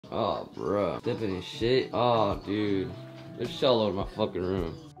Oh, bro. Dipping in shit. Oh, dude. There's shit all over my fucking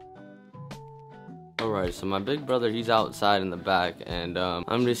room. Alright, so my big brother, he's outside in the back, and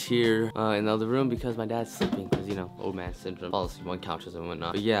I'm just here in the other room because my dad's sleeping, because, you know, old man syndrome, fall asleep on couches and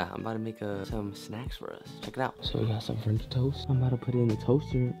whatnot. But yeah, I'm about to make some snacks for us. Check it out. So we got some French toast. I'm about to put it in the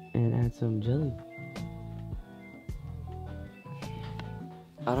toaster and add some jelly.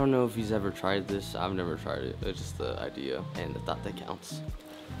 I don't know if he's ever tried this. I've never tried it. It's just the idea and the thought that counts.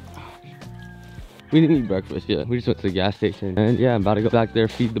 We didn't eat breakfast yet. We just went to the gas station. And yeah, I'm about to go back there,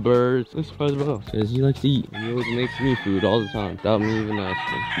 feed the birds. I'm surprised bro, because he likes to eat. He always makes me food all the time without me even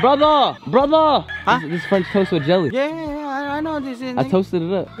asking. Brother! Brother! Huh? This French toast with jelly. Yeah, I know this is. I toasted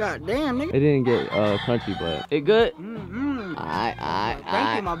it up. God damn, nigga. It didn't get crunchy, but it good?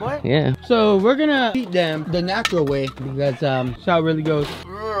 Thank you, my boy. Yeah. So we're gonna eat them the natural way because that's how it really goes.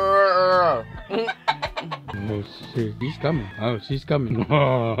 Oh shit, she's coming. Oh, she's coming.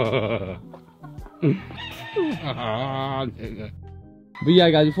 But yeah,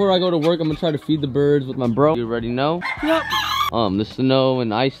 guys, before I go to work, I'm gonna try to feed the birds with my bro. You already know? Yep. The snow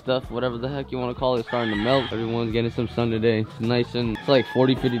and ice stuff, whatever the heck you want to call it, starting to melt. Everyone's getting some sun today. It's nice and it's like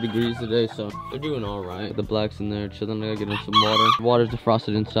 40-50 degrees today, so they're doing all right. The blacks in there chilling. I gotta get them some water. Water's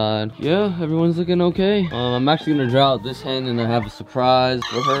defrosted inside. Yeah, everyone's looking okay. I'm actually gonna draw out this hen and I have a surprise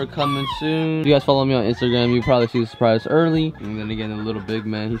for her coming soon. If you guys follow me on Instagram, you probably see the surprise early. And then again, the little big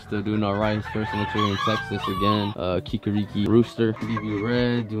man, he's still doing all right. His first entry in Texas again. Kikariki Rooster, BB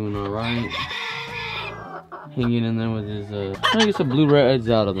Red, doing all right. Hanging in there with his trying to get some blue reds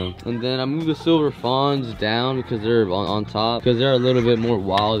out of them. And then I moved the silver fawns down because they're on top, because they're a little bit more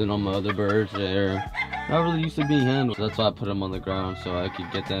wild than all my other birds. They're not really used to being handled, so that's why I put them on the ground so I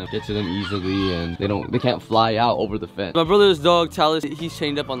could get to them easily, and they can't fly out over the fence. My brother's dog Talus, he's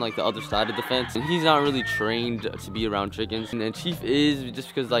chained up on like the other side of the fence, and he's not really trained to be around chickens. And Chief is, just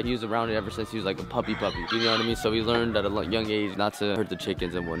because like he was around it ever since he was like a puppy, you know what I mean? So he learned at a young age not to hurt the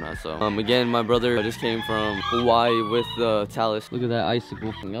chickens and whatnot. So again, my brother just came from Hawaii with Talus. Look at that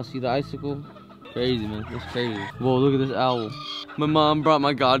icicle. Y'all see the icicle? Crazy, man. That's crazy. Whoa, look at this owl. My mom brought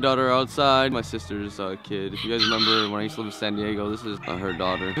my goddaughter outside. My sister's kid. If you guys remember when I used to live in San Diego, this is her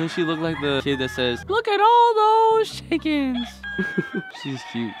daughter. Doesn't she look like the kid that says, "Look at all those chickens"? She's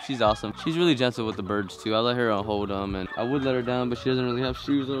cute. She's awesome. She's really gentle with the birds too. I let her hold them, and I would let her down, but she doesn't really have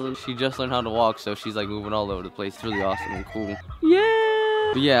shoes on. She just learned how to walk, so she's like moving all over the place. It's really awesome and cool. Yeah.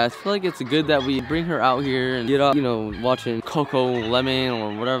 But yeah, I feel like it's good that we bring her out here and get up, you know, watching Coco Lemon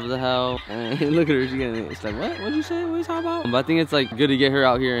or whatever the hell. And look at her, she's getting, it's like, what? What'd you say? What are you talking about? But I think it's like good to get her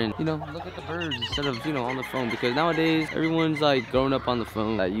out here and, you know, look at the birds instead of, you know, on the phone, because nowadays everyone's like growing up on the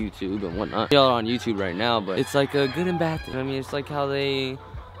phone, at YouTube and whatnot. Y'all are on YouTube right now, but it's like a good and bad thing. I mean, it's like how they, I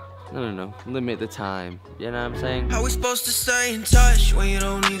don't know, limit the time. You know what I'm saying? How we supposed to stay in touch when you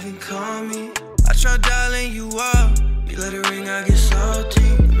don't even call me? I try dialing you up, you let it ring, I get salty.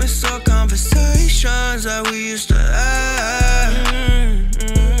 Miss all conversations that we used to have.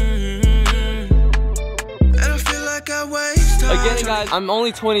 And I feel like I waste time. Again, guys, I'm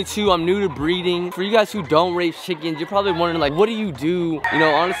only 22. I'm new to breeding. For you guys who don't raise chickens, you're probably wondering, like, what do you do? You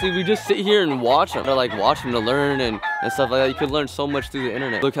know, honestly, we just sit here and watch them. Or like watch them to learn and stuff like that. You can learn so much through the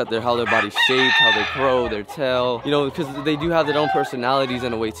internet. Look at how their body's shaped, how they grow, their tail. You know, because they do have their own personalities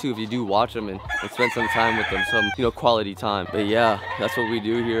in a way too. If you do watch them and spend some time with them, some, you know, quality time. But yeah, that's what we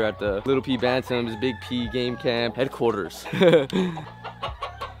do here at the Little P Bantams Big P Game Camp headquarters.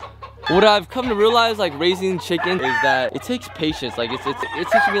 What I've come to realize, like, raising chickens is that it takes patience. Like, it's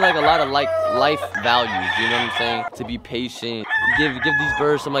teaching me like a lot of like life values, you know what I'm saying? To be patient, give these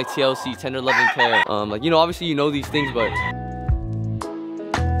birds some like TLC, tender loving care. Like, you know, obviously you know these things, but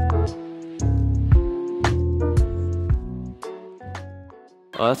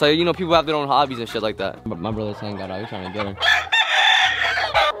that's like, you know, people have their own hobbies and shit like that. But my brother's hand got out, he's trying to get her.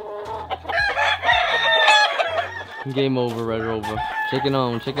 Game over, Red Rover. Chicken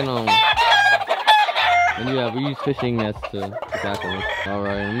on, chicken on. And yeah, we use fishing nets to tackle it.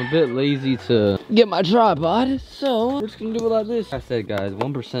 Alright, I'm a bit lazy to get my tripod, so we're just gonna do it like this. Like I said, guys,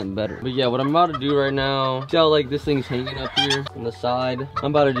 1% better. But yeah, what I'm about to do right now, see how like this thing's hanging up here on the side?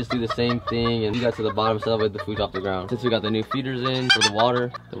 I'm about to just do the same thing and we got to the bottom so that way the food's off the ground. Since we got the new feeders in for the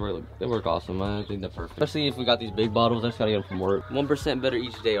water, they work awesome, man. I think they're perfect. Especially if we got these big bottles, I just gotta get them from work. 1% better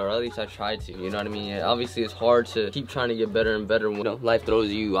each day, or at least I try to, you know what I mean? Yeah, obviously it's hard to keep trying to get better and better when, you know, life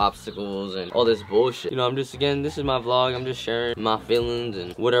throws you obstacles and all this bullshit. You know, I'm just, again, this is my vlog. I'm just sharing share my feelings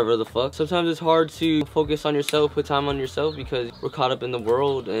and whatever the fuck. Sometimes it's hard to focus on yourself, put time on yourself, because we're caught up in the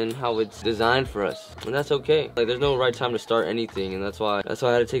world and how it's designed for us, and that's okay. Like, there's no right time to start anything, and that's why I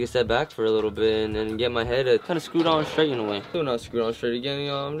had to take a step back for a little bit and get my head kind of screwed on straight in a way. Still not screwed on straight again,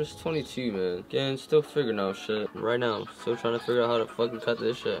 y'all. I'm just 22, man. Again, still figuring out shit. Right now, still trying to figure out how to fucking cut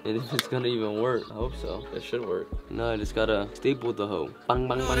this shit, and if it's gonna even work. I hope so. It should work. No, I just gotta staple the hoe. Bang,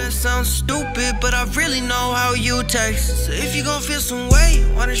 bang, bang. That sounds stupid, but I really know how you taste. So if you gon' feel some way,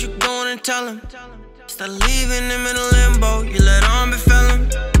 why don't you go on and tell him? Instead of leaving him in a limbo, you let on befell him.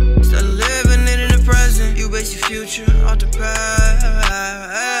 Instead of living it in the present, you base your future off the past.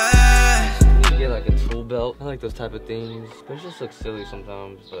 You get like a tool belt. I like those type of things. They just look silly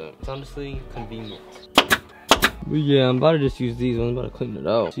sometimes, but it's honestly convenient. But yeah, I'm about to just use these ones. I'm about to clean it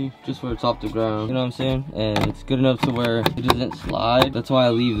out. See, just where it's off the ground. You know what I'm saying? And it's good enough to where it doesn't slide. That's why I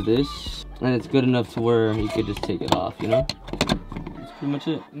leave this. And it's good enough to where you could just take it off, you know? That's pretty much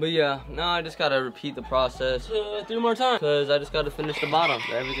it. But yeah, now I just gotta repeat the process 3 more times, because I just gotta finish the bottom.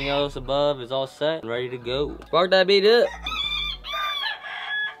 Everything else above is all set and ready to go. Spark that beat up.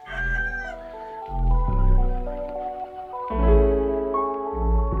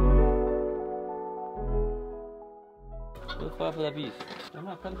 For that piece. I'm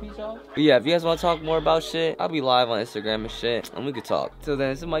not cutting the piece off. But yeah, if you guys want to talk more about shit, I'll be live on Instagram and shit, and we could talk. Till then,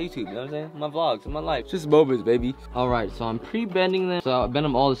 this is my YouTube, you know what I'm saying? My vlogs, my life. Just moments, baby. Alright, so I'm pre-bending them. So I bend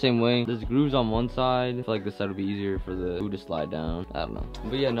them all the same way. There's grooves on one side. I feel like this side would be easier for the food to slide down. I don't know.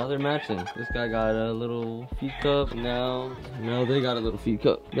 But yeah, now they're matching. This guy got a little feet cup. Now they got a little feet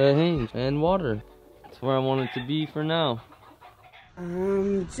cup that hangs. And water. That's where I want it to be for now.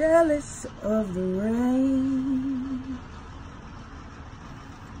 I'm jealous of the rain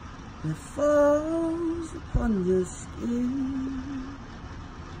that falls upon your skin.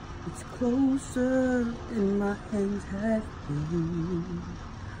 It's closer than my hands have been.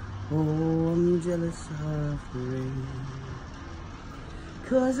 Oh, I'm jealous of the rain,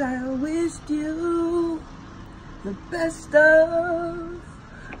 'cause I wished you the best of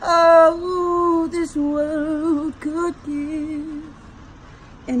all this world could give.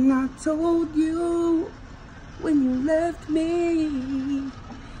 And I told you when you left me,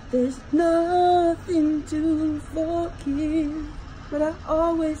 there's nothing to forgive. But I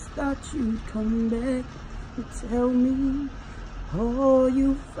always thought you'd come back and tell me all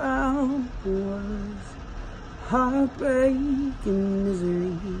you found was heartbreak and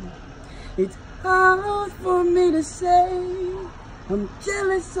misery. It's hard for me to say I'm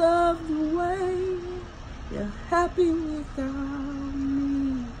jealous of the way you're happy without